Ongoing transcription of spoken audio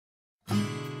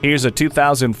Here's a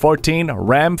 2014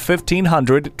 Ram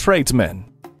 1500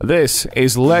 Tradesman. This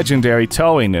is legendary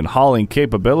towing and hauling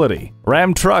capability.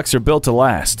 Ram trucks are built to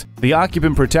last. The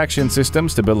occupant protection system,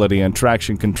 stability and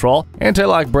traction control,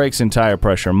 anti-lock brakes and tire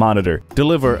pressure monitor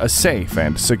deliver a safe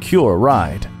and secure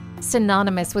ride.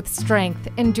 Synonymous with strength,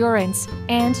 endurance,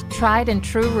 and tried and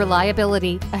true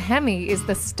reliability, a Hemi is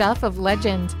the stuff of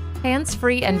legend.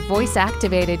 Hands-free and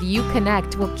voice-activated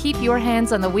U-Connect will keep your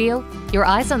hands on the wheel, your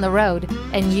eyes on the road,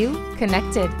 and you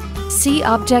connected. See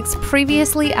objects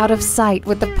previously out of sight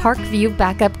with the Park View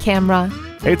backup camera.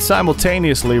 It's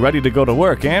simultaneously ready to go to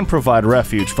work and provide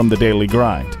refuge from the daily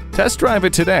grind. Test drive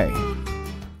it today.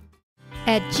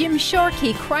 At Jim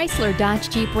Shorkey Chrysler Dodge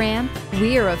Jeep Ram,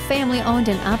 we're a family-owned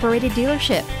and operated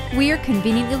dealership. We're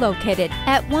conveniently located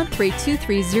at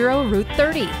 13230 Route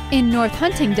 30 in North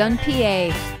Huntingdon,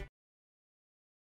 PA.